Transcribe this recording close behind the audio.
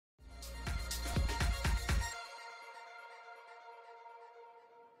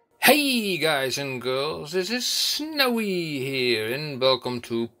Hey guys and girls, this is Snowwie here and welcome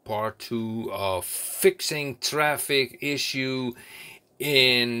to part 2 of fixing traffic issue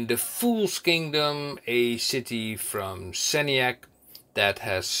in the Fool's Kingdom, a city from Seniac that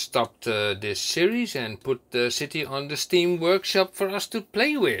has stopped this series and put the city on the Steam workshop for us to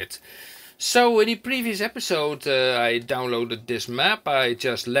play with. So in the previous episode I downloaded this map. I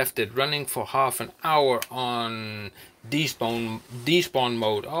just left it running for half an hour on despawn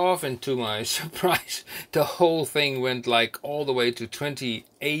mode off, and to my surprise the whole thing went like all the way to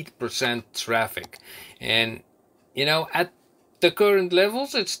 28% traffic. And you know, at the current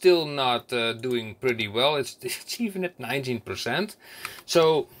levels it's still not doing pretty well. It's even at 19%.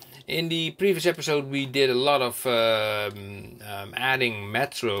 So in the previous episode we did a lot of adding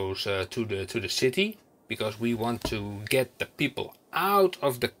metros to the city, because we want to get the people out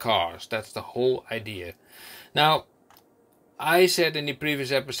of the cars. That's the whole idea. Now I said in the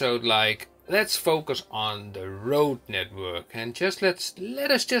previous episode, like, let's focus on the road network and just let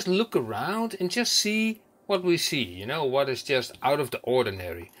us just look around and just see what we see, you know, what is just out of the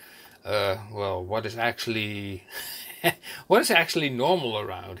ordinary. Well, what is actually what is actually normal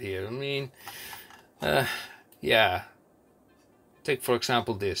around here? I mean, yeah. Take for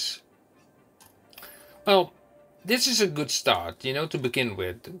example this. Well, this is a good start, you know, to begin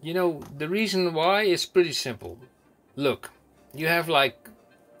with. You know, the reason why is pretty simple. Look, you have like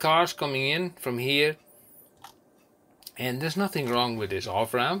cars coming in from here, and there's nothing wrong with this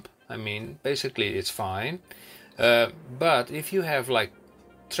off-ramp. I mean, basically it's fine. But if you have like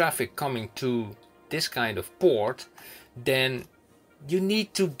traffic coming to this kind of port, then you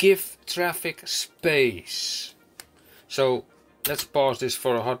need to give traffic space. So let's pause this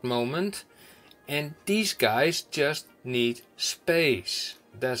for a hot moment. And these guys just need space.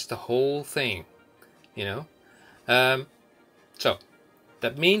 That's the whole thing, you know. So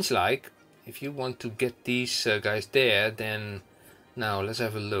that means, like, if you want to get these guys there, then now let's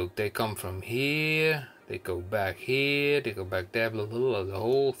have a look. They come from here, they go back here, they go back there, blah, blah, blah, the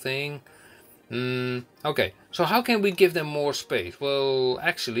whole thing. Okay, so how can we give them more space? Well,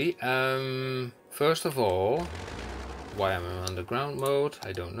 actually, first of all, why am I in underground mode?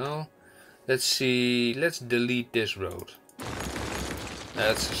 I don't know. Let's see, let's delete this road.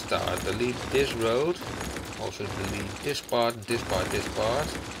 That's a start. Delete this road. Also delete this part, this part, this part,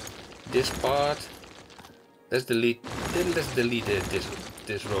 this part. Let's delete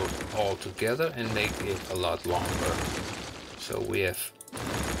this road altogether and make it a lot longer, so we have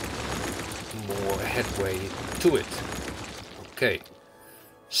more headway to it. Okay,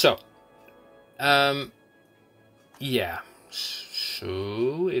 so yeah,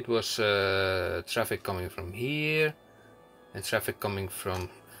 so it was traffic coming from here and traffic coming from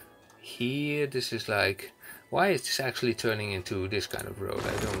here. This is like, why is this actually turning into this kind of road?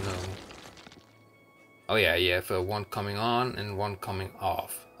 I don't know. Oh yeah, you have one coming on and one coming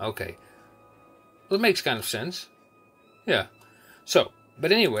off. Okay, that makes kind of sense. Yeah. So,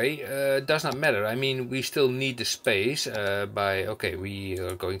 but anyway, it does not matter. I mean, we still need the space okay, we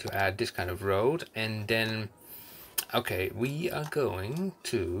are going to add this kind of road, and then, okay, we are going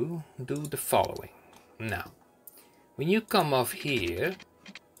to do the following. Now, when you come off here,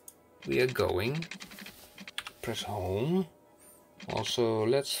 we are going, press home. Also,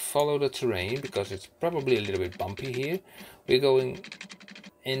 let's follow the terrain because it's probably a little bit bumpy here. We're going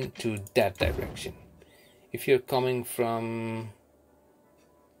into that direction. If you're coming from,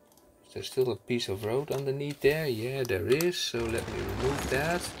 is there still a piece of road underneath there? Yeah, there is. So let me remove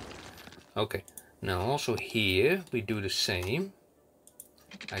that. Okay, now also here we do the same.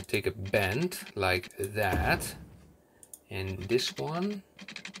 I take a bend like that, and this one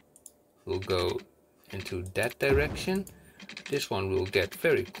will go into that direction. This one will get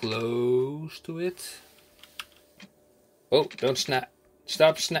very close to it. Oh, don't snap.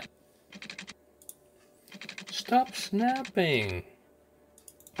 Stop snap. Stop snapping.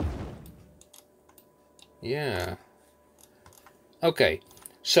 Yeah. Okay,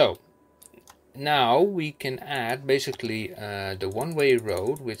 so now we can add basically the one-way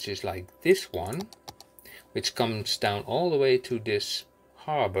road, which is like this one, which comes down all the way to this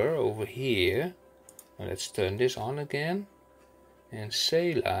harbor over here. Now let's turn this on again and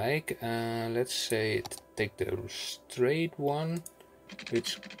say, like, let's say take the straight one,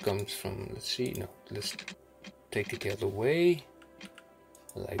 which comes from, let's see, no, let's take it the other way,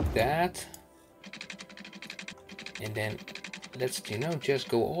 like that, and then let's, you know, just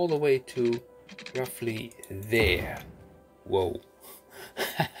go all the way to roughly there. Whoa.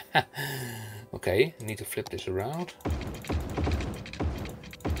 Okay, I need to flip this around.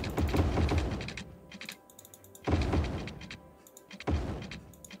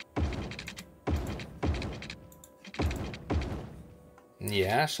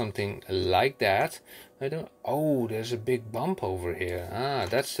 Yeah, something like that. I don't. Oh, there's a big bump over here. Ah,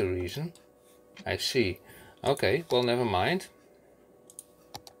 that's the reason. I see. Okay, well, never mind.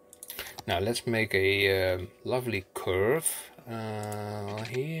 Now let's make a lovely curve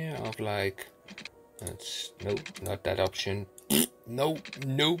here of like. Nope, not that option. Nope,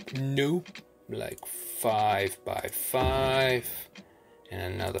 nope, nope. Like 5 by 5,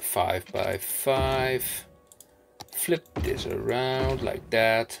 and another 5 by 5. Flip this around like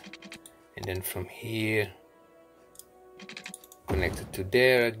that, and then from here connect it to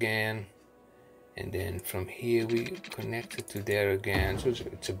there again, and then from here we connect it to there again. So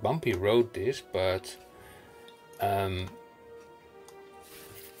it's a bumpy road, this, but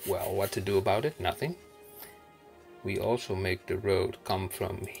well, what to do about it? Nothing. We also make the road come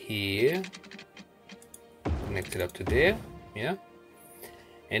from here, connect it up to there, yeah,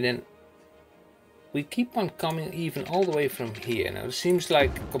 and then we keep on coming even all the way from here. Now it seems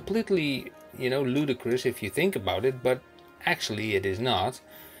like completely, ludicrous if you think about it, but actually it is not,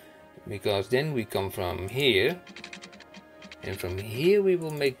 because then we come from here, and from here we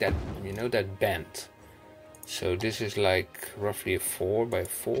will make that, that bend. So this is like roughly a 4 by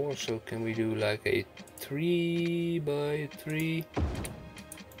 4, so can we do like a 3 by 3?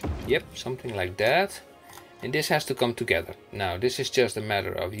 Yep, something like that. And this has to come together. Now this is just a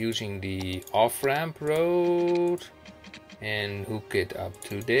matter of using the off-ramp road and hook it up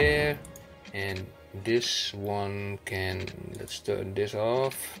to there. And this one can, let's turn this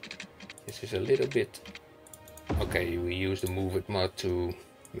off. This is a little bit, okay, we use the move it mod to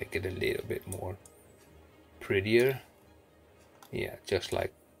make it a little bit more prettier. Yeah, just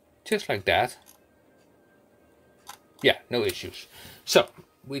like that. Yeah, no issues. So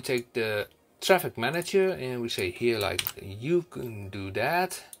we take the traffic manager and we say here, like, you can do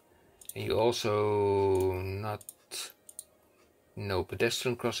that, and you also no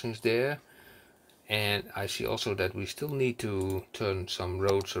pedestrian crossings there. And I see also that we still need to turn some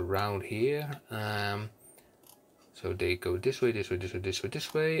roads around here, so they go this way, this way, this way, this way,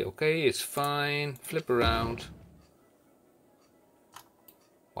 this way. Okay, it's fine. Flip around.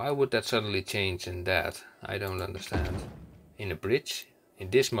 Why would that suddenly change in that? I don't understand. In a bridge,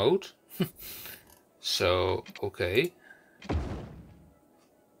 in this mode. So, okay.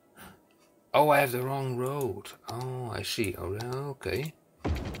 Oh, I have the wrong road. Oh, I see. Oh, okay.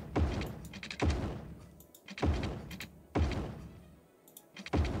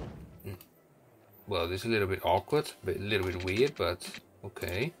 Well, this is a little bit awkward, a little bit weird, but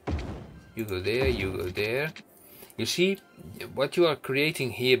okay. You go there, you go there. You see what you are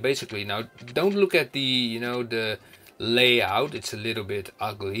creating here basically. Now, don't look at the, the layout. It's a little bit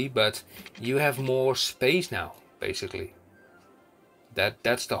ugly, but you have more space now, basically.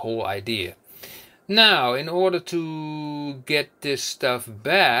 That's the whole idea. Now, in order to get this stuff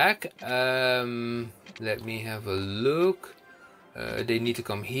back, let me have a look. They need to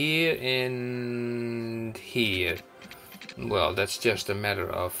come here and here. Well, that's just a matter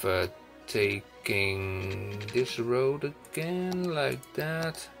of taking this road again, like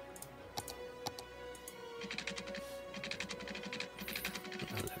that.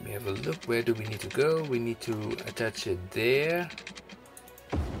 Let me have a look. Where do we need to go? We need to attach it there.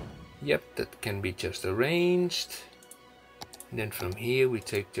 Yep, that can be just arranged. And then from here we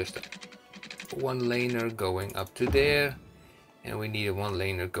take just a one-laner going up to there. And we need a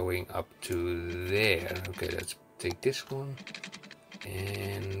one-laner going up to there. Okay, let's take this one.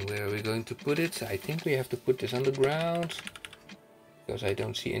 And where are we going to put it? I think we have to put this on the ground, because I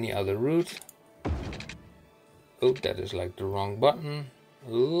don't see any other route. Oh, that is like the wrong button.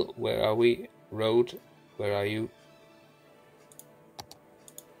 Oh, where are we? Road, where are you?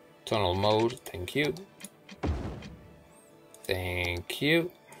 Tunnel mode, thank you. Thank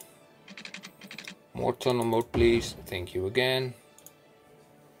you. More tunnel mode, please. Thank you again.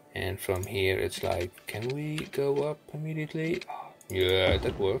 And from here, it's like, can we go up immediately? Oh, yeah,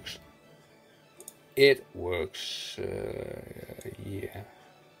 that works. It works. Yeah.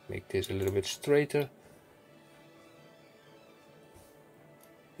 Make this a little bit straighter.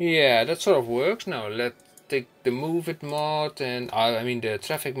 Yeah, that sort of works. Now let's take the move it mod and I mean the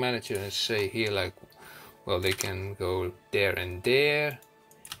traffic manager and say here like, well, they can go there and there.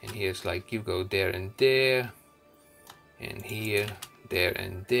 And here's like, you go there and there. And here, there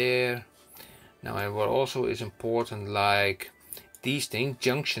and there. Now, and what also is important, like these things,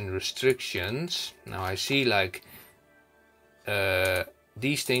 junction restrictions. Now I see like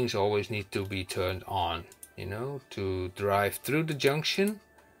these things always need to be turned on, to drive through the junction.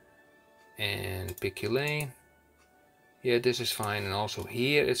 And pick your lane. Yeah, this is fine. And also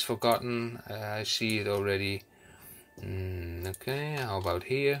here it's forgotten. I see it already. Okay, how about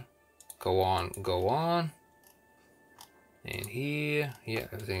here? Go on, go on. And here, yeah,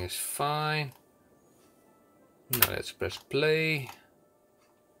 everything is fine. Now let's press play.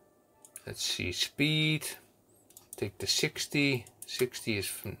 Let's see speed. Take the 60. 60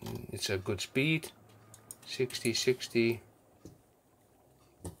 is, it's a good speed. 60, 60.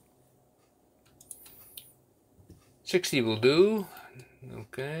 60 will do.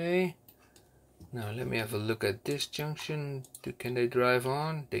 Okay. Now let me have a look at this junction. Can they drive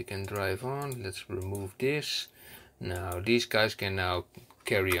on? They can drive on. Let's remove this. Now these guys can now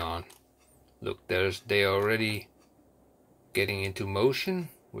carry on. Look, they are already getting into motion,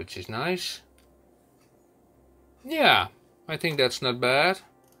 which is nice. Yeah, I think that's not bad.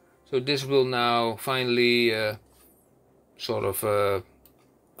 So this will now finally sort of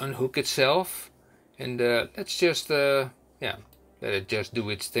unhook itself, and let's just yeah, let it just do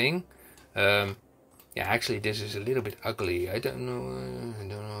its thing. Yeah, actually this is a little bit ugly. I don't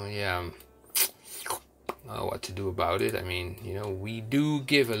know, yeah, what to do about it. I mean, you know, we do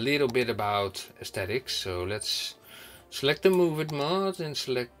give a little bit about aesthetics, so let's select the move it mod and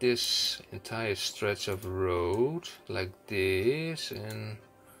select this entire stretch of road like this, and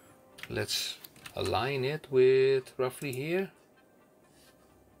let's align it with roughly here,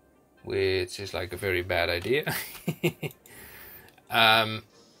 which is like a very bad idea.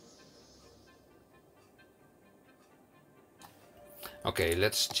 Okay,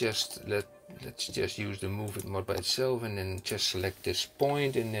 let's just use the move it mod by itself, and then just select this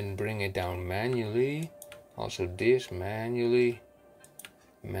point and then bring it down manually. Also this manually.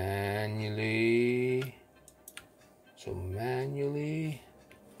 So manually,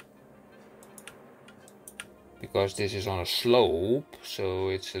 because this is on a slope, so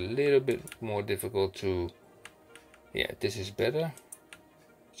it's a little bit more difficult to, yeah, this is better.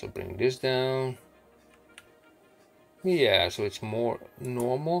 So bring this down. Yeah, so it's more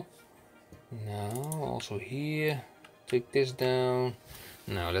normal. Now also here, take this down.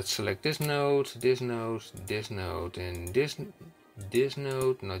 Now let's select this node, this node, this node, and this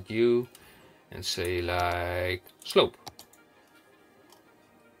node, not you, and say like slope.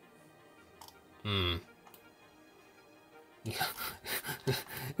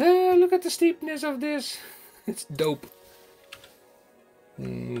 Look at the steepness of this. It's dope.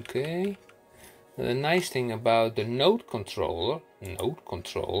 Okay. The nice thing about the node controller,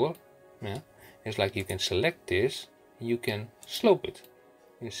 yeah, is like you can select this, you can slope it.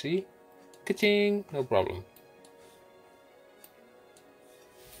 You see? Ka-ching! No problem.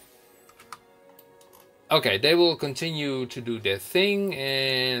 Okay, they will continue to do their thing,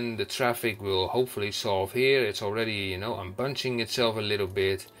 and the traffic will hopefully solve here. It's already, you know, unbunching itself a little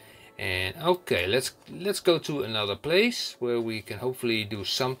bit. And okay, let's go to another place where we can hopefully do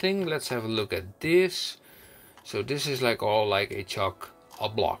something. Let's have a look at this. So this is like all like a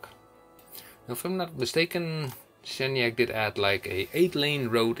block. Now, if I'm not mistaken, Seniac did add like a 8-lane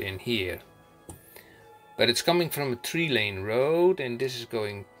road in here. But it's coming from a 3-lane road, and this is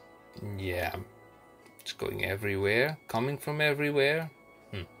going, yeah, it's going everywhere, coming from everywhere.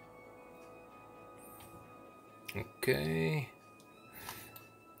 Okay.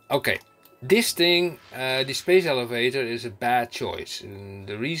 Okay, this thing, the space elevator, is a bad choice. And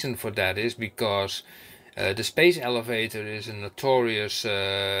the reason for that is because the space elevator is a notorious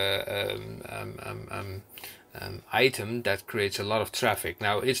item that creates a lot of traffic.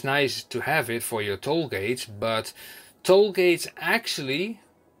 Now, it's nice to have it for your toll gates, but toll gates actually,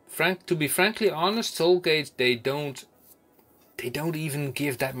 to be frankly honest, toll gates, they don't even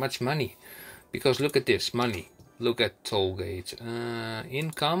give that much money. Because look at this, money. Look at toll gates.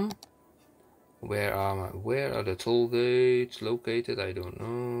 Income. Where are the toll gates located? I don't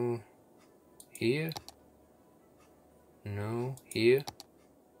know. Here? No, here?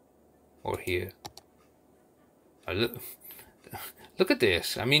 Or here? Look at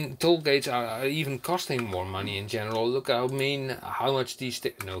this. I mean, toll gates are even costing more money in general. Look how much these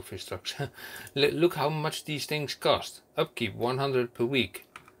no fish trucks. Look how much these things cost. Upkeep 100 per week.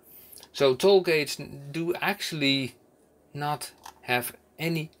 So toll gates do actually not have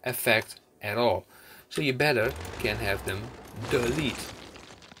any effect at all. So you better can have them delete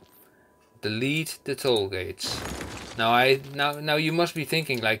the toll gates. Now you must be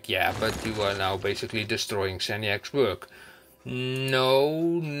thinking like, yeah, but you are now basically destroying Seniac's work.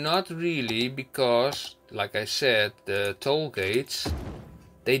 No, not really, because like I said, the toll gates,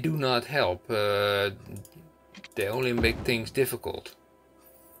 they do not help. They only make things difficult.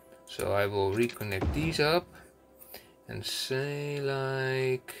 So I will reconnect these up and say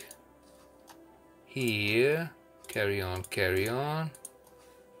like here, carry on.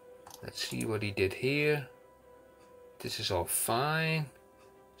 Let's see what he did here. This is all fine.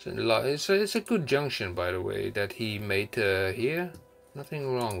 It's a good junction, by the way, that he made here.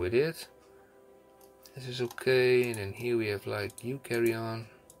 Nothing wrong with it. This is okay. And then here we have like, you carry on.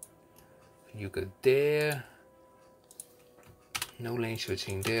 You go there. No lane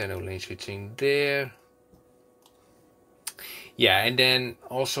switching there, no lane switching there. Yeah, and then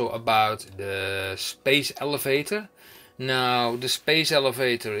also about the space elevator. Now, the space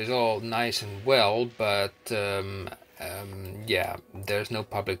elevator is all nice and well, but yeah, there's no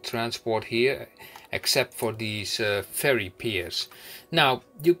public transport here except for these ferry piers. Now,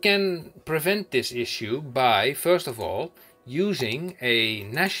 you can prevent this issue by, first of all, using a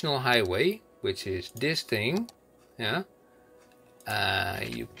national highway, which is this thing. Yeah,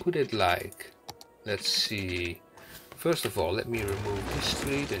 you put it like, let's see. First of all, let me remove this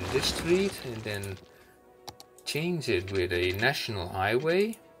street and then change it with a national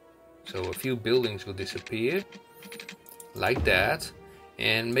highway. So a few buildings will disappear, like that,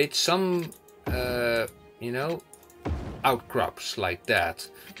 and made some, you know, outcrops like that.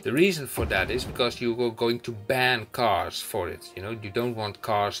 The reason for that is because you are going to ban cars for it. You know, you don't want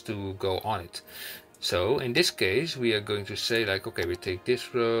cars to go on it. So in this case, we are going to say like, okay, we take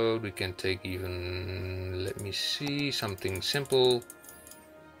this road, we can take even, let me see, something simple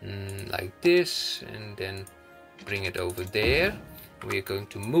like this, and then bring it over there. We are going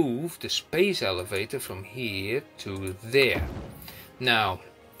to move the space elevator from here to there. Now,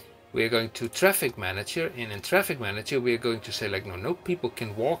 we are going to traffic manager, and in traffic manager, we are going to say like, no people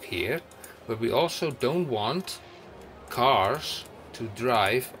can walk here, but we also don't want cars to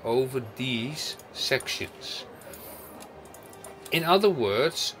drive over these sections. In other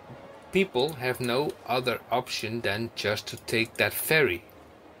words, people have no other option than just to take that ferry.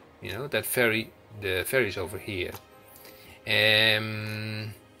 You know, that ferry, the ferry's over here.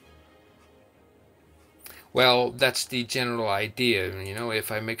 Well, that's the general idea. You know,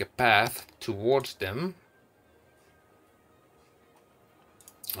 if I make a path towards them.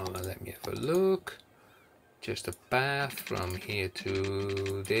 Oh, let me have a look. Just a path from here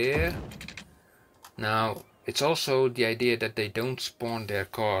to there. Now, it's also the idea that they don't spawn their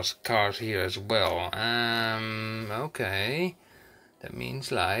cars here as well. Okay. That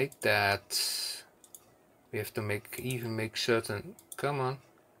means like that we have to make certain, come on,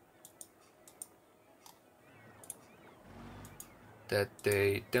 that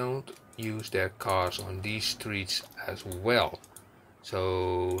they don't use their cars on these streets as well.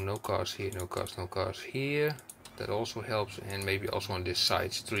 So no cars here, no cars here. That also helps, and maybe also on this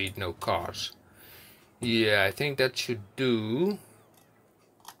side street, no cars. Yeah, I think that should do.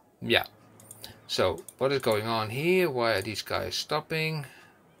 Yeah. So what is going on here? Why are these guys stopping?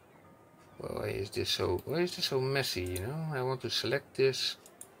 Well, why is this so messy? You know, I want to select this.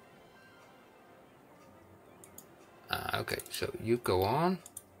 Okay, so you go on.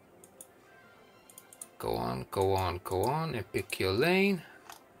 Go on, and pick your lane.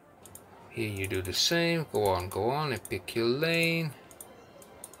 Here you do the same. Go on, and pick your lane.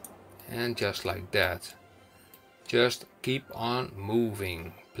 And just like that. Just keep on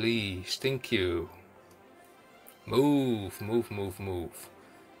moving, please. Thank you. Move.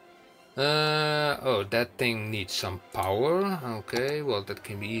 Oh, that thing needs some power. Okay, well, that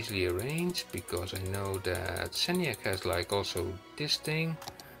can be easily arranged because I know that Seniac has like also this thing.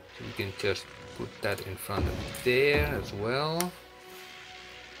 So we can just put that in front of there as well.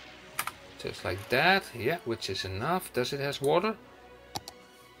 Just like that. Yeah, which is enough. Does it have water?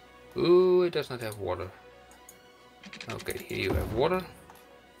 Ooh, it does not have water. Okay, here you have water.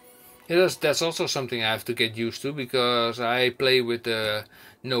 That's also something I have to get used to because I play with the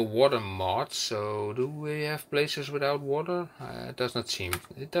no water mod. So do we have places without water? It does not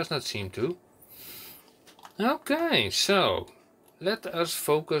seem to. Okay, so let us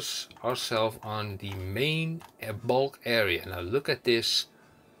focus ourselves on the main bulk area. Now look at this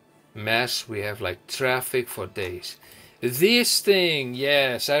mess. We have like traffic for days. This thing,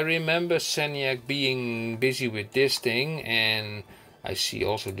 yes, I remember Seniac being busy with this thing, and I see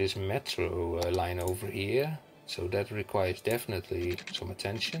also this metro line over here, so that requires definitely some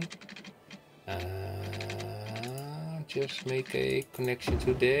attention. Just make a connection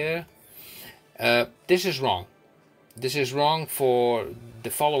to there. This is wrong. This is wrong for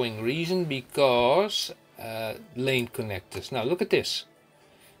the following reason, because lane connectors. Now look at this.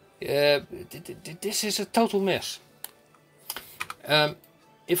 This is a total mess.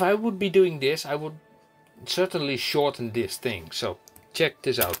 If I would be doing this, I would certainly shorten this thing. So check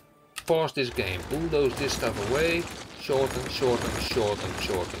this out. Pause this game. Bulldoze this stuff away. Shorten.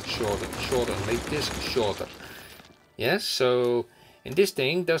 Make this shorter. Yes, so and this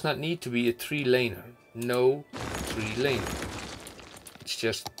thing does not need to be a 3-laner. No 3-laner. It's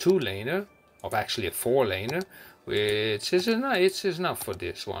just a 2-laner, or actually a 4-laner, which is enough for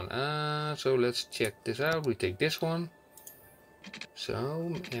this one. So let's check this out. We take this one. So,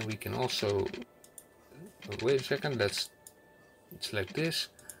 and we can also, wait a second, let's select this,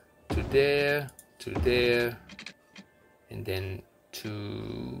 to there, and then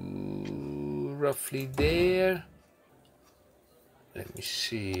to roughly there. Let me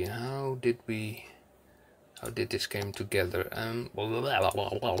see, how did this came together?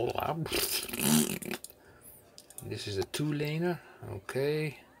 This is a 2-laner,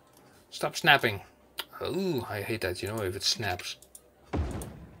 okay. Stop snapping. Oh, I hate that, you know, if it snaps.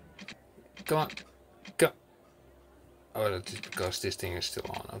 Come on, go. Oh, that's because this thing is still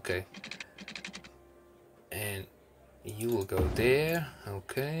on, okay. And you will go there,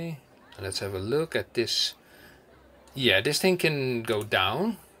 okay. Let's have a look at this. Yeah, this thing can go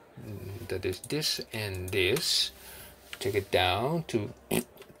down. That is this and this. Take it down to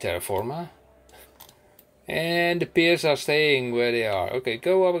terraforma. And the piers are staying where they are. Okay,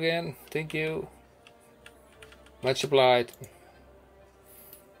 go up again. Thank you. Much obliged.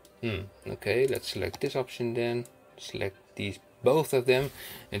 Okay, let's select this option then. Select these, both of them,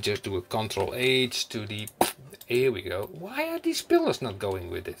 and just do a Ctrl H to the. Here we go. Why are these pillars not going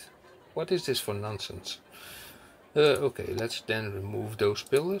with it? What is this for nonsense? Okay, let's then remove those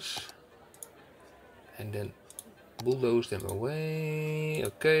pillars and then bulldoze them away.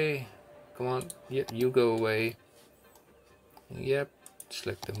 Okay, come on. Yep, you go away. Yep,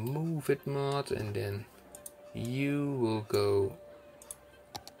 select the move it mod, and then you will go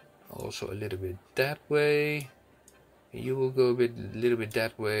also a little bit that way. You will go a little bit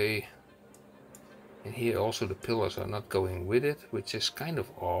that way. And here also the pillars are not going with it, which is kind of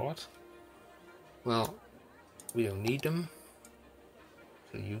odd. Well, we don't need them.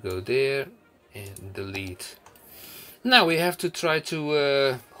 So you go there and delete. Now we have to try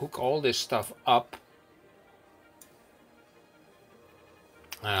to hook all this stuff up.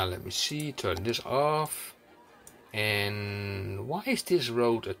 Let me see, turn this off. And why is this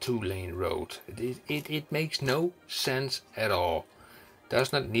road a 2-lane road? It makes no sense at all.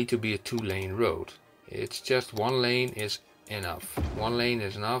 Does not need to be a 2-lane road. It's just 1 lane is enough. 1 lane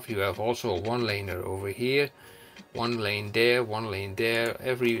is enough. You have also a 1-laner over here. 1 lane there, 1 lane there.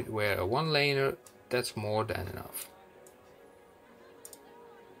 Everywhere a 1-laner, that's more than enough.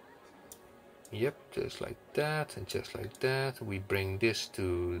 Yep, just like that and just like that. We bring this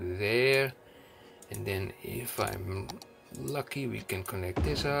to there. And then if I'm lucky, we can connect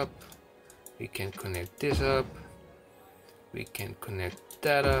this up. We can connect this up. We can connect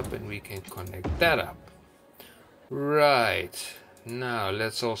that up, and we can connect that up. Right. Now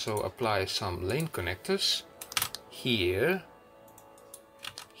let's also apply some lane connectors. Here.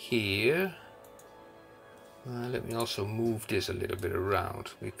 Here. Let me also move this a little bit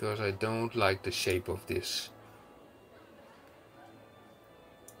around, because I don't like the shape of this.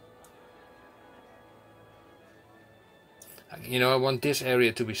 You know, I want this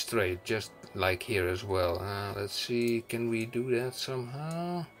area to be straight, just like here as well. Let's see, can we do that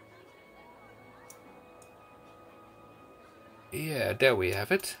somehow? Yeah, there we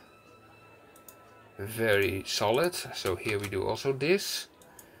have it. Very solid. So here we do also this.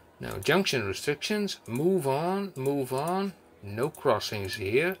 Now, junction restrictions, move on, move on. No crossings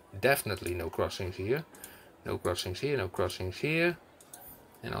here, definitely no crossings here. No crossings here, no crossings here.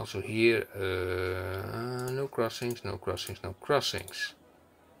 And also here, no crossings, no crossings, no crossings.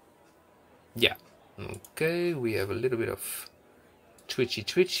 Yeah, okay, we have a little bit of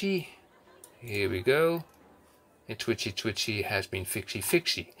twitchy. Here we go. And twitchy has been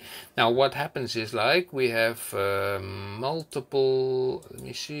fixy. Now what happens is, like, we have multiple, let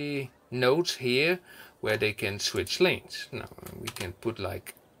me see, nodes here where they can switch lanes. Now we can put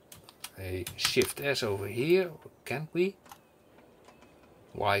like a Shift S over here, can't we?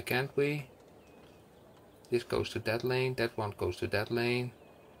 Why can't we? This goes to that lane, that one goes to that lane.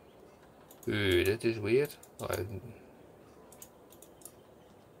 Ooh, that is weird.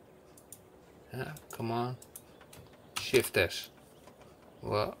 Come on. Shift S.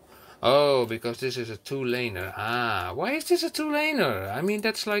 Well, oh, because this is a 2-laner. Why is this a 2-laner? I mean,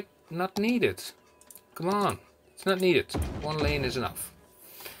 that's like not needed. Come on, it's not needed. 1 lane is enough.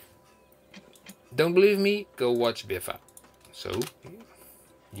 Don't believe me? Go watch Biffa. So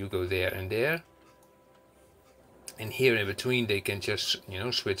you go there, and here in between they can just, you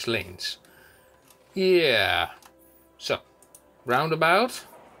know, switch lanes. Yeah. So roundabout,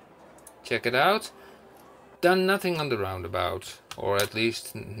 check it out. Done nothing on the roundabout, or at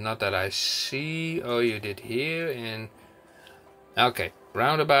least not that I see. Oh, you did here, and okay,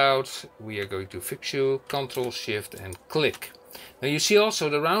 roundabout, we are going to fixture, Control Shift and click. Now you see also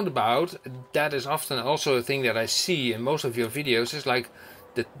the roundabout, that is often also a thing that I see in most of your videos, is like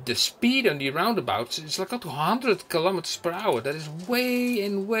the speed on the roundabouts is like up to 100 kilometers per hour. That is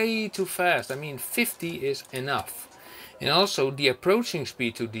way too fast. I mean 50 is enough. And also the approaching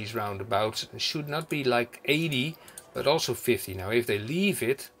speed to these roundabouts should not be like 80 but also 50. Now if they leave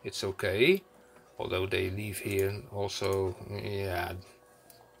it, it's okay. Although they leave here also, yeah,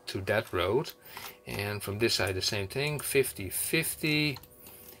 to that road. And from this side the same thing, 50.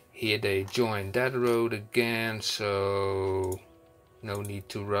 Here they join that road again, so no need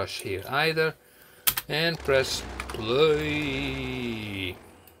to rush here either. And press play.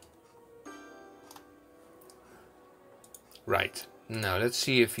 Right, now let's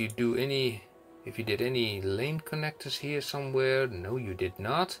see if you did any lane connectors here somewhere. No, you did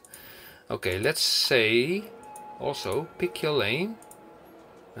not. Okay, let's say also pick your lane.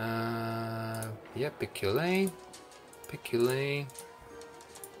 Yeah, pick your lane,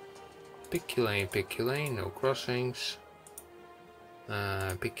 no crossings.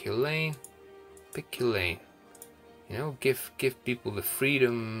 Pick your lane. You know, give people the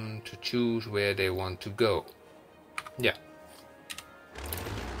freedom to choose where they want to go. Yeah.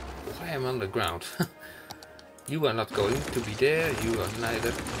 I am underground. You are not going to be there, you are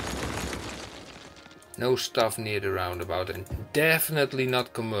neither. No stuff near the roundabout, and definitely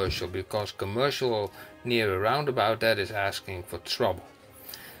not commercial, because commercial near a roundabout, that is asking for trouble.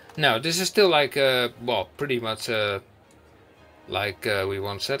 Now this is still like well, pretty much like we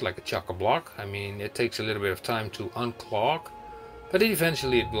once said, like a chock-a-block. I mean, it takes a little bit of time to unclog, but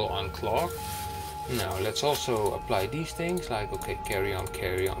eventually it will unclog. Now let's also apply these things, like, okay, carry on,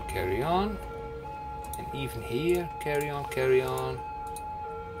 and even here, carry on.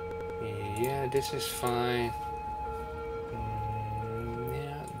 Yeah, this is fine.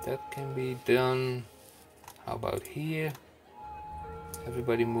 Yeah, that can be done. How about here?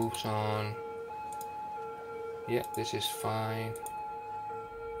 Everybody moves on. Yeah, this is fine.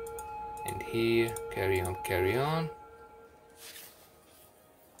 And here, carry on.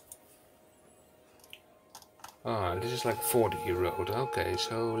 Ah, this is like 40 road. Okay,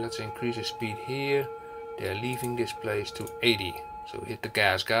 so let's increase the speed here. They're leaving this place to 80. So hit the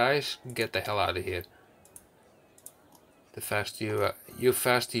gas, guys. Get the hell out of here. The faster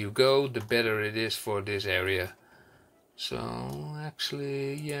you go, the better it is for this area. So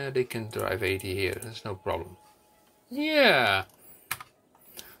actually, yeah, they can drive 80 here. That's no problem. Yeah.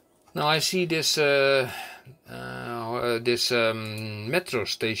 Now I see this metro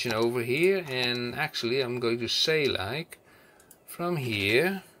station over here, and actually I'm going to say, like, from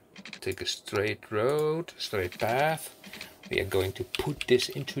here, take a straight road, straight path. We are going to put this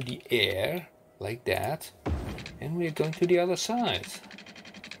into the air like that, and we are going to the other side,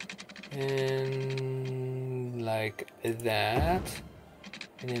 and like that,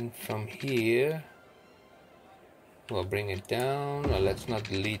 and then from here we'll bring it down. Well, let's not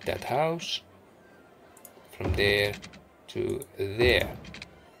delete that house. From there to there.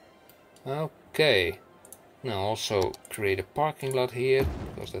 Okay. Now also create a parking lot here,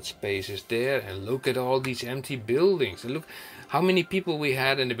 because that space is there. And look at all these empty buildings. And look how many people we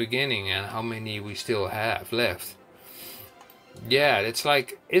had in the beginning and how many we still have left. Yeah, it's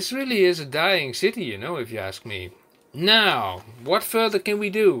like, it really is a dying city, you know, if you ask me. Now, what further can we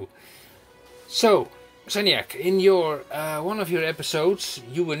do? So, Seniac, in your one of your episodes,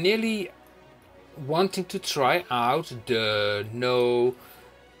 you were nearly wanting to try out the no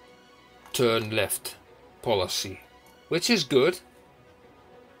turn left policy, which is good,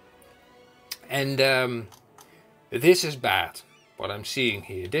 and this is bad. What I'm seeing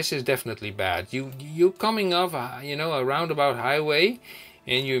here, this is definitely bad. You're coming off a roundabout highway,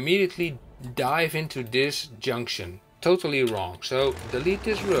 and you immediately dive into this junction. Totally wrong. So delete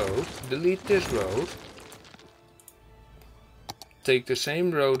this road, take the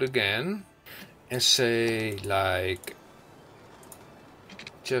same road again, and say, like,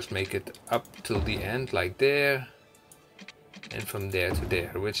 just make it up till the end, like there, and from there to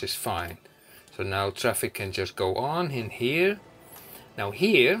there, which is fine. So now traffic can just go on in here. Now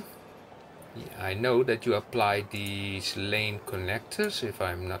here, I know that you apply these lane connectors, if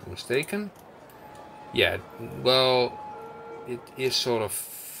I'm not mistaken. Yeah, well, it is sort of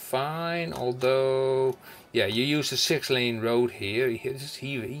fine, although, yeah, you use a 6-lane road here.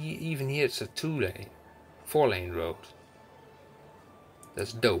 Even here it's a 4-lane road.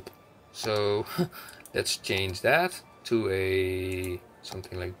 That's dope. So let's change that to a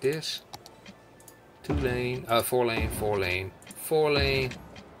something like this. 2-lane, 4-lane.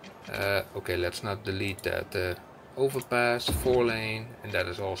 Okay, let's not delete that. overpass, 4-lane, and that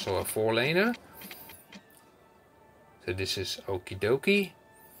is also a 4-laner. So this is okie dokie.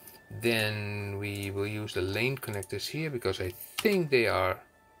 Then we will use the lane connectors here because I think they are.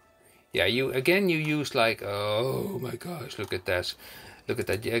 Yeah, you use like, oh my gosh, look at that. Look at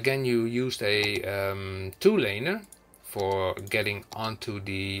that. Again, you used a 2-laner for getting onto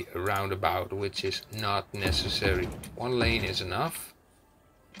the roundabout, which is not necessary. 1 lane is enough.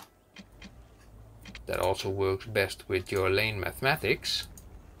 That also works best with your lane mathematics.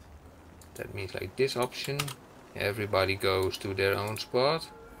 That means like this option. Everybody goes to their own spot.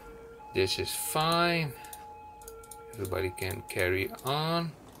 This is fine. Everybody can carry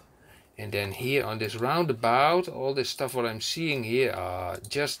on. And then here on this roundabout, all this stuff what I'm seeing here,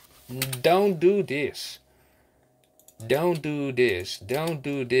 just don't do this. Don't do this. Don't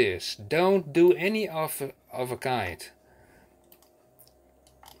do this. Don't do any of a kind.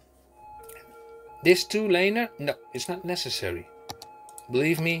 This 2-laner, no, it's not necessary.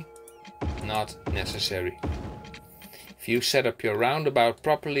 Believe me, not necessary. If you set up your roundabout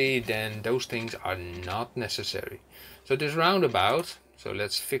properly, then those things are not necessary. So this roundabout, so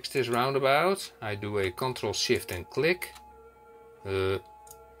let's fix this roundabout. I do a Ctrl Shift and click.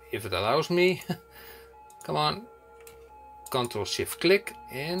 If it allows me. Come on. Ctrl Shift click,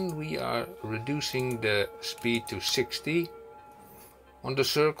 and we are reducing the speed to 60 on the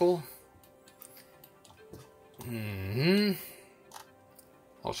circle.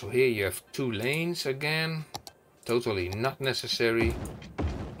 Also here you have 2 lanes again. Totally not necessary.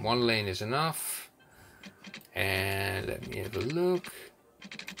 1 lane is enough. And let me have a look.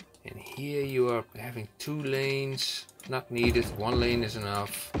 And here you are having 2 lanes. Not needed. 1 lane is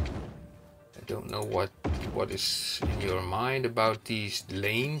enough. I don't know what is in your mind about these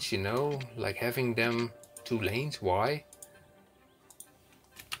lanes, you know, like having them 2 lanes. Why?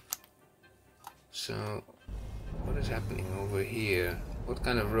 So what is happening over here? What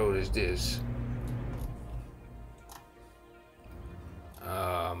kind of road is this?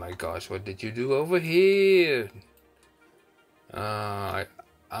 Oh my gosh, what did you do over here?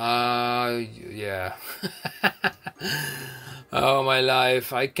 Yeah. Oh my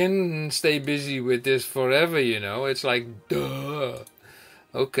life, I can stay busy with this forever, you know. It's like, duh.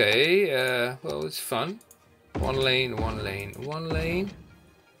 Okay, well, it's fun. 1 lane, 1 lane, 1 lane.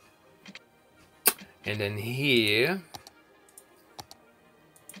 And then here,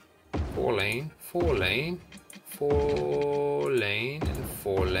 4 lane, 4 lane, 4 lane, and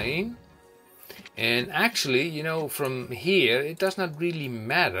 4 lane. And actually, you know, from here, it does not really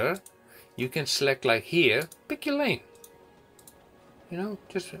matter. You can select like here, pick your lane. You know,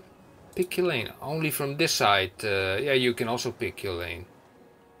 just pick your lane. Only from this side, yeah, you can also pick your lane.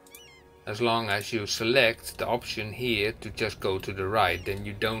 As long as you select the option here to just go to the right, then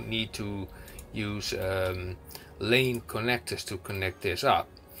you don't need to use lane connectors to connect this up.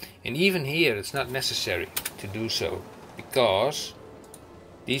 And even here it's not necessary to do so, because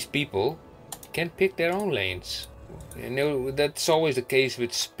these people can pick their own lanes. You know, that's always the case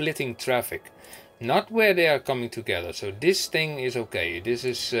with splitting traffic, not where they are coming together. So this thing is okay. This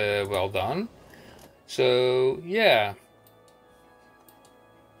is well done. So yeah,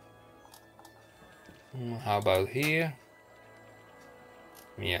 how about here?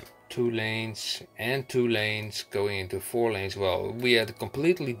 Yeah, 2 lanes and 2 lanes going into 4 lanes. Well, we are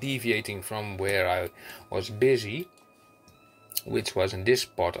completely deviating from where I was busy, which was in this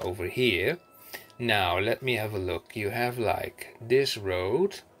spot over here. Now let me have a look. You have like this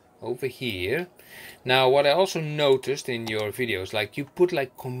road over here. Now what I also noticed in your videos, like you put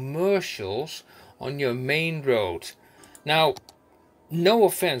like commercials on your main road. Now, no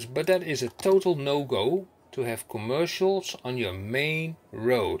offense, but that is a total no-go to have commercials on your main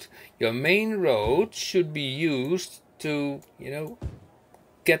road. Your main road should be used to, you know,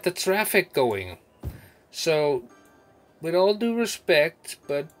 get the traffic going. So, with all due respect,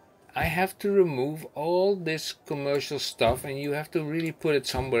 but I have to remove all this commercial stuff and you have to really put it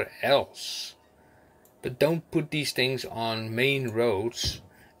somewhere else. But don't put these things on main roads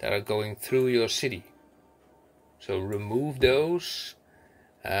that are going through your city. So remove those.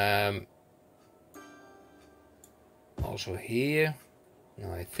 Also here,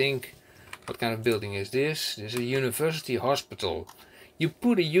 now I think, what kind of building is this? This is a university hospital. You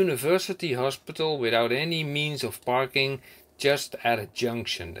put a university hospital without any means of parking just at a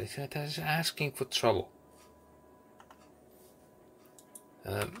junction. That is asking for trouble.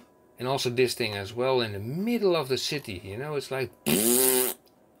 And also this thing as well in the middle of the city, you know, it's like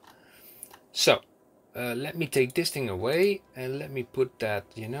so let me take this thing away and let me put that,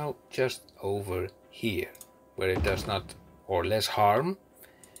 you know, just over here where it does not or less harm.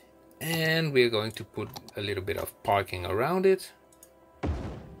 And we're going to put a little bit of parking around it.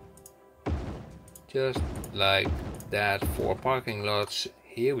 Just like that, 4 parking lots.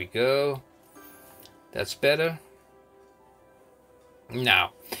 Here we go. That's better.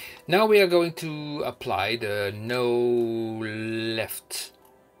 Now we are going to apply the no left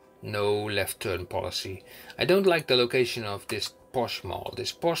turn policy. I don't like the location of this posh mall.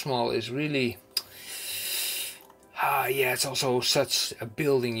 This posh mall is really, yeah, it's also such a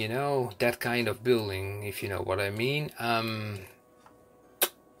building, you know, that kind of building, if you know what I mean.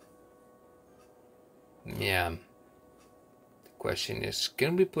 Yeah. The question is,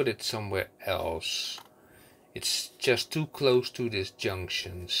 can we put it somewhere else? It's just too close to this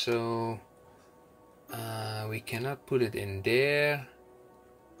junction, so we cannot put it in there.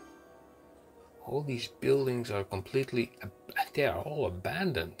 All these buildings are completely, they are all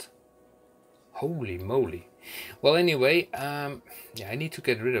abandoned. Holy moly. Well, anyway, yeah, I need to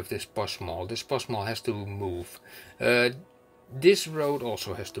get rid of this posh mall. This posh mall has to move. This road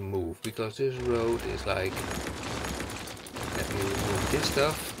also has to move, because this road is like, let me remove this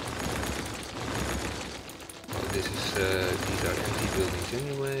stuff. This is, these are empty buildings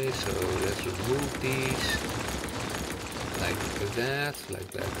anyway, so let's remove these, like that, and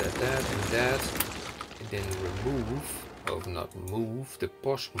that, and then remove, not move, the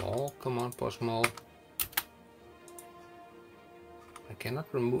posh mall. Come on, posh mall. I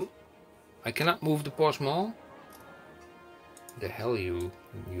cannot move the posh mall? The hell you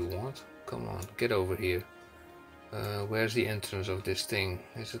want? Come on, get over here. Where's the entrance of this thing?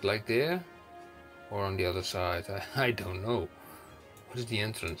 Is it like there? Or on the other side? I don't know. What is the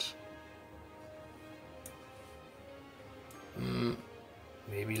entrance?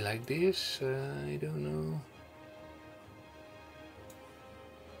 Maybe like this? I don't know.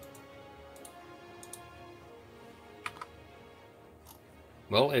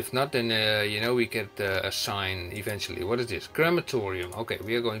 Well, if not, then you know, we get a sign eventually. What is this? Crematorium. Okay,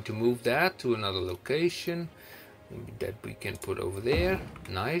 we are going to move that to another location. That we can put over there.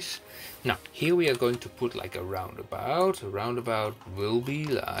 Nice. Now here we are going to put like a roundabout. A roundabout will be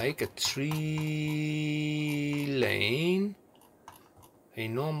like a 3-lane, a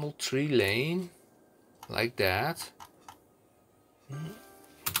normal 3-lane, like that.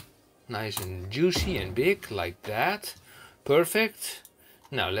 Nice and juicy and big, like that. Perfect.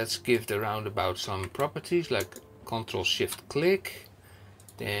 Now let's give the roundabout some properties, like Ctrl-Shift-Click.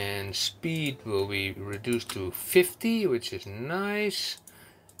 Then speed will be reduced to 50, which is nice.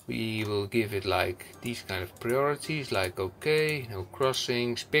 We will give it like these kind of priorities, like okay, no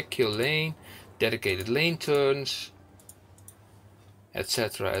crossings, pick your lane, dedicated lane turns,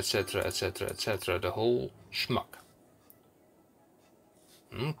 etc, etc, etc, etc, the whole schmuck.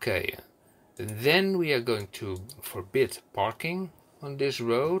 Okay, then we are going to forbid parking on this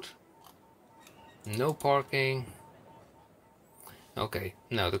road. No parking. Okay,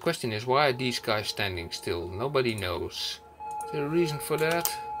 now the question is, why are these guys standing still? Nobody knows. Is there a reason for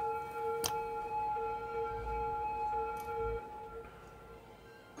that?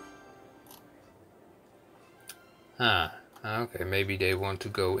 Okay, maybe they want to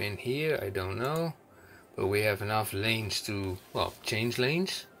go in here, I don't know. But we have enough lanes to, well, change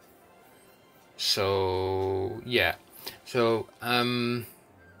lanes. So, yeah. So,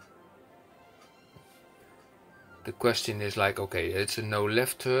 the question is like, okay, it's a no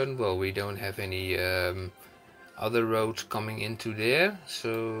left turn. Well, we don't have any other roads coming into there,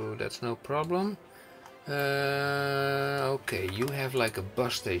 so that's no problem. Okay, you have like a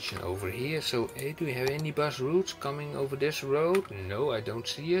bus station over here. So, do we have any bus routes coming over this road? No, I don't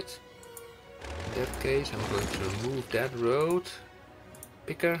see it. In that case, I'm going to remove that road.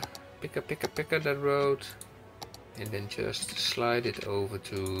 Picker that road. And then just slide it over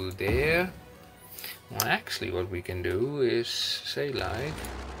to there. Well, actually what we can do is say like,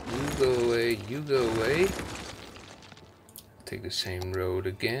 you go away. Take the same road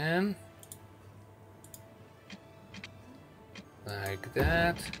again. Like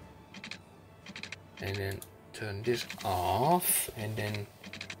that. And then turn this off. And then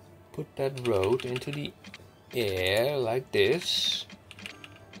put that road into the air like this.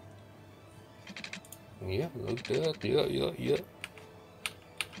 Yeah, like that. Yeah.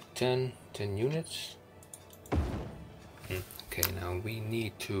 10 units. Okay, now we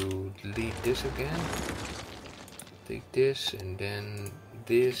need to delete this again. Take this and then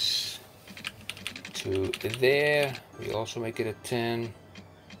this to there. We also make it a 10,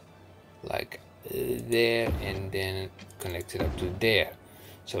 like there, and then connect it up to there.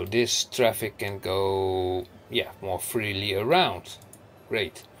 So this traffic can go, yeah, more freely around.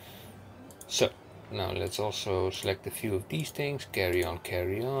 Great. So Now let's also select a few of these things. Carry on,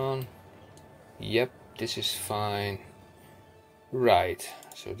 carry on. Yep, this is fine. Right,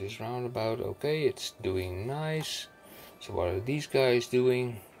 so this roundabout, okay, it's doing nice. So what are these guys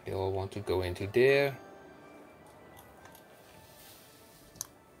doing? They all want to go into there.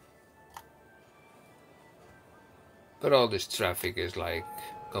 But all this traffic is like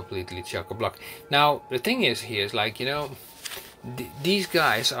completely chock-a-block. Now the thing is here is like, you know, these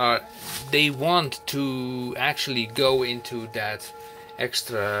guys are, they want to actually go into that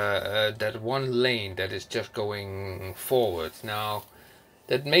extra that one lane that is just going forward. Now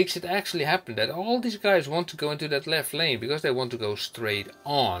that makes it actually happen that all these guys want to go into that left lane because they want to go straight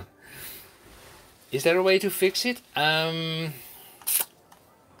on. Is there a way to fix it?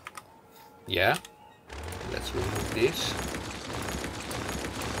 Yeah, let's remove this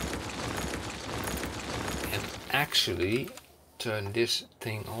and actually turn this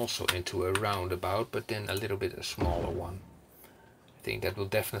thing also into a roundabout, but then a little bit a smaller one. I think that will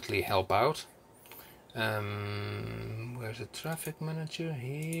definitely help out. Where's the traffic manager?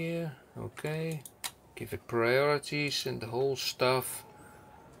 Here. Okay, give it priorities and the whole stuff.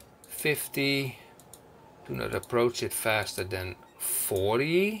 50. Do not approach it faster than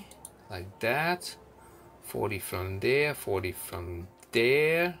 40, like that. 40 from there, 40 from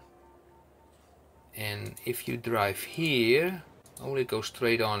there. And if you drive here, only go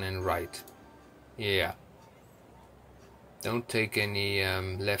straight on and right. Yeah. Don't take any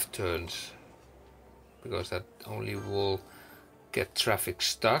left turns, because that only will get traffic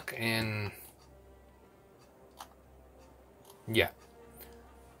stuck. And yeah.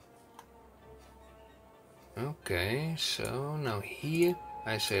 Okay, so now here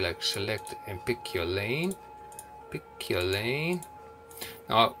I say like select and pick your lane. Pick your lane.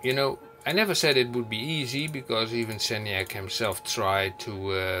 Now, you know, I never said it would be easy, because even Seniac himself tried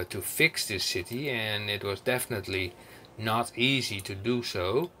to fix this city, and it was definitely not easy to do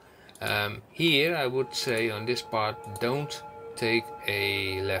so. Here I would say on this part, don't take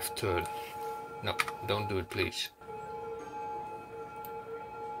a left turn. No, don't do it, please.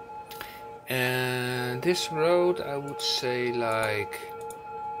 And this road I would say like,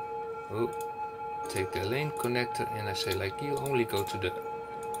 oh, take the lane connector, and I say like, you only go to the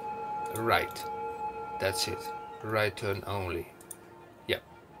right. That's it. Right turn only. Yep.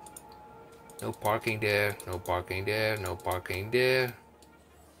 No parking there, no parking there, no parking there.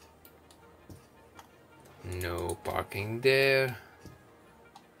 No parking there.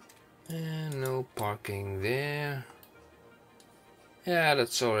 And no parking there. Yeah,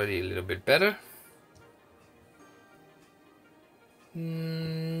 that's already a little bit better.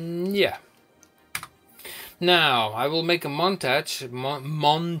 Yeah. Now I will make a montage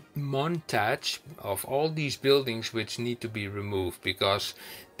of all these buildings which need to be removed, because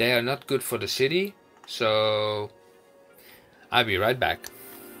they are not good for the city. So I'll be right back.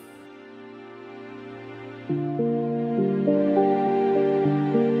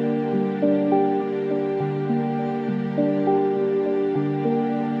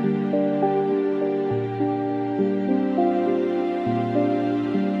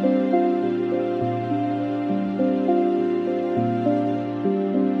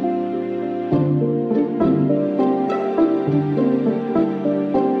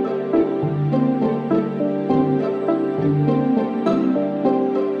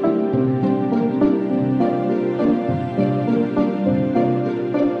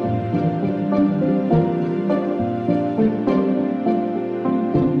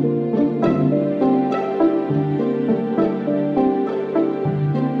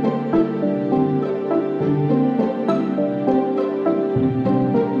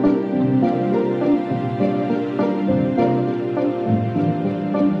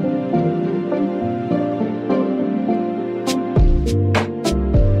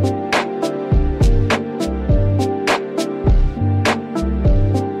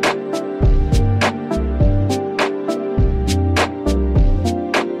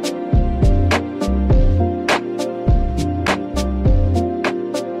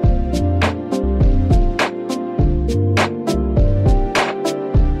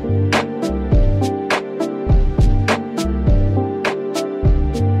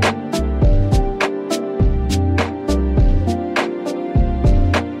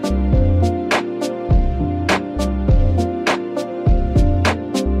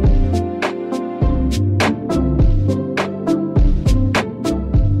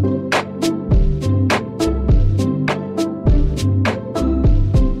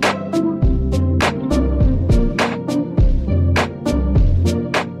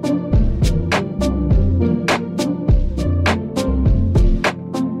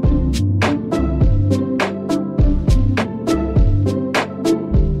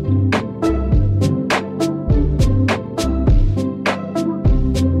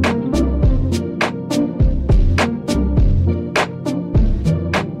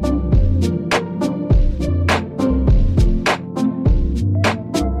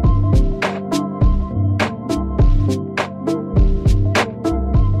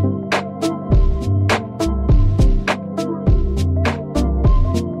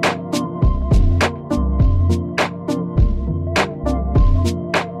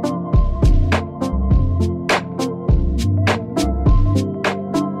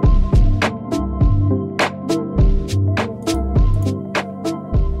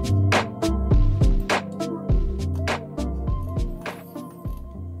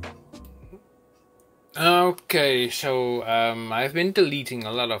 Okay, so I've been deleting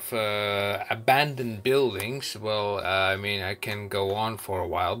a lot of abandoned buildings. Well, I mean, I can go on for a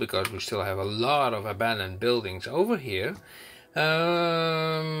while because we still have a lot of abandoned buildings over here.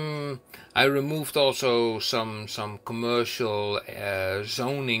 I removed also some commercial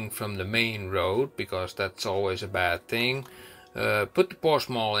zoning from the main road because that's always a bad thing. Put the Porsche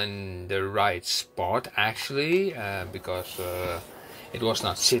Mall in the right spot actually because it was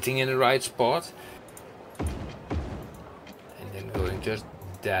not sitting in the right spot. And then going just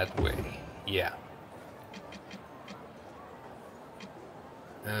that way. Yeah.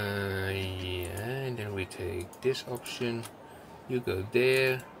 Yeah, and then we take this option. You go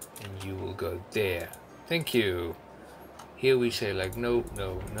there, and you will go there. Thank you. Here we say like no,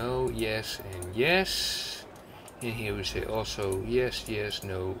 no, no, yes, and yes. And here we say also yes, yes,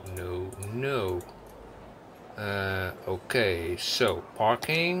 no, no, no. Okay, so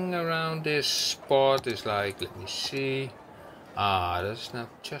parking around this spot is like, let me see. That's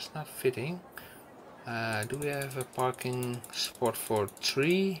not fitting. Do we have a parking spot for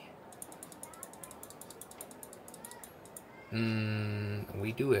 3?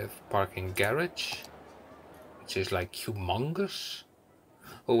 We do have parking garage, which is like humongous.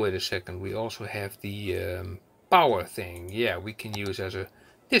 Oh, wait a second. We also have the power thing. Yeah, we can use as a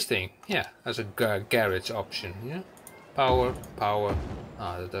this thing. Yeah, as a garage option. Yeah, power.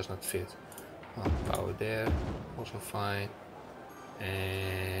 That does not fit. Oh, power there, also fine.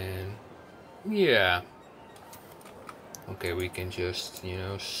 And yeah. Okay, we can just, you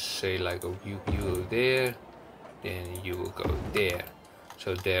know, say like, oh, you go there, then you will go there.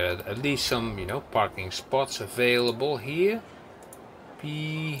 So there are at least some, you know, parking spots available here.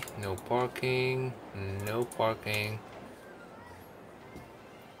 B, no parking, no parking.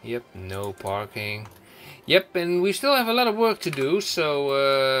 Yep, no parking. Yep, and we still have a lot of work to do,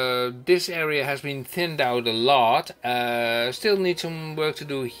 so this area has been thinned out a lot. Still need some work to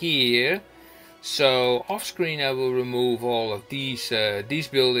do here. So off screen I will remove all of these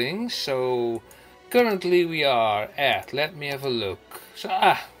buildings. So currently we are at, let me have a look.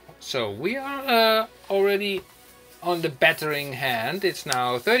 So we are already on the battering hand. It's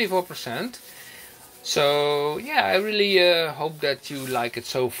now 34%. So yeah, I really hope that you like it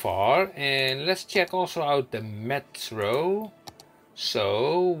so far. And let's check also out the metro.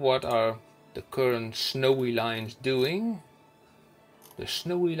 So what are the current Snowy lines doing? The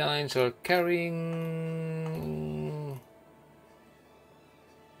Snowy lines are carrying...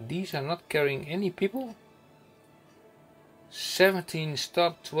 These are not carrying any people? 17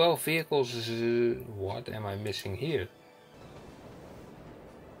 stopped, 12 vehicles. What am I missing here?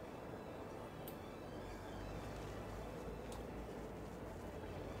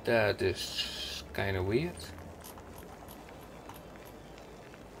 That is kind of weird.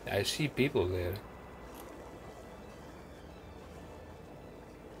 I see people there.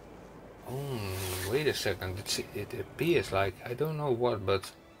 Wait a second. It appears like, I don't know what,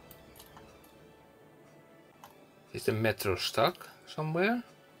 but is the metro stuck somewhere?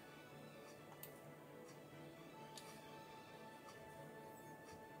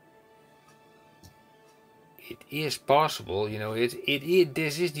 It is possible, you know.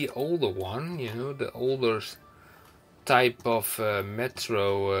 This is the older one, you know, the older type of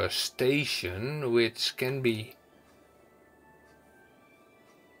metro station, which can be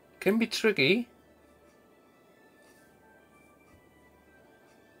tricky.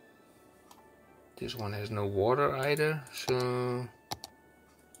 This one has no water either, so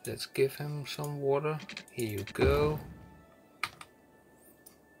let's give him some water. Here you go.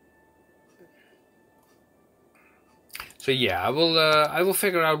 So yeah, I will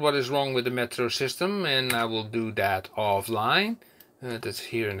figure out what is wrong with the metro system, and I will do that offline. That's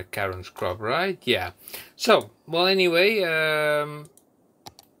here in the Karen's crop, right? Yeah. So, well, anyway,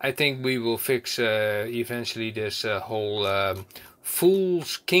 I think we will fix eventually this whole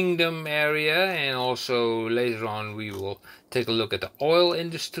Fool's Kingdom area, and also later on we will take a look at the oil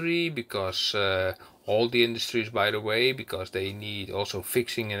industry, because all the industries, by the way, because they need also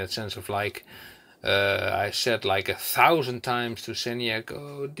fixing in a sense of like, I said like 1,000 times to Seniac,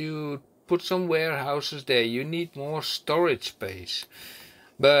 oh dude, put some warehouses there, you need more storage space.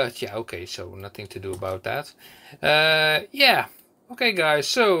 But yeah, okay, so nothing to do about that. Yeah, okay guys,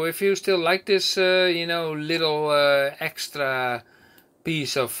 so if you still like this, you know, little extra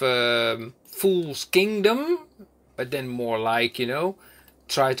piece of Fool's Kingdom, but then more like, you know,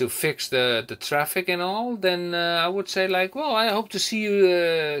 try to fix the traffic and all, then I would say like, well, I hope to see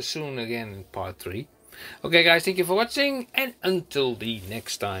you soon again in part 3. Okay guys, thank you for watching, and until the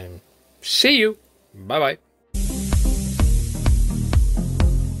next time, see you, bye bye.